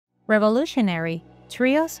Revolutionary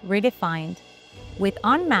TRIOS Redefined, with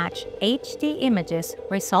unmatched HD images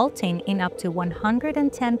resulting in up to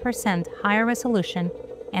 110% higher resolution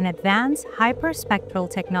and advanced hyperspectral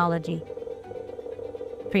technology.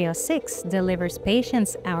 TRIOS 6 delivers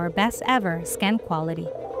patients our best ever scan quality.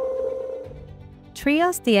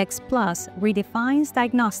 TRIOS Dx Plus redefines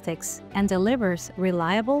diagnostics and delivers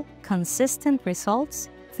reliable, consistent results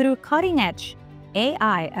through cutting-edge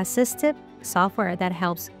AI-assistive software that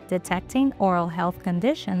helps detecting oral health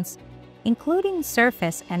conditions, including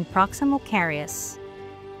surface and proximal caries,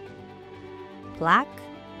 plaque,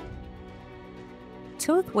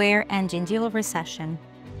 tooth wear, and gingival recession,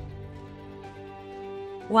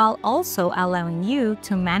 while also allowing you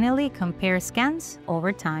to manually compare scans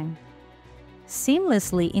over time.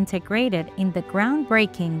 Seamlessly integrated in the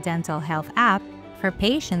groundbreaking dental health app for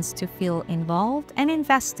patients to feel involved and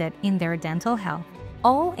invested in their dental health.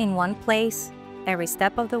 All in one place, every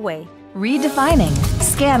step of the way. Redefining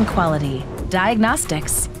scan quality,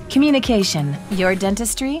 diagnostics, communication, your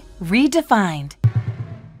dentistry redefined.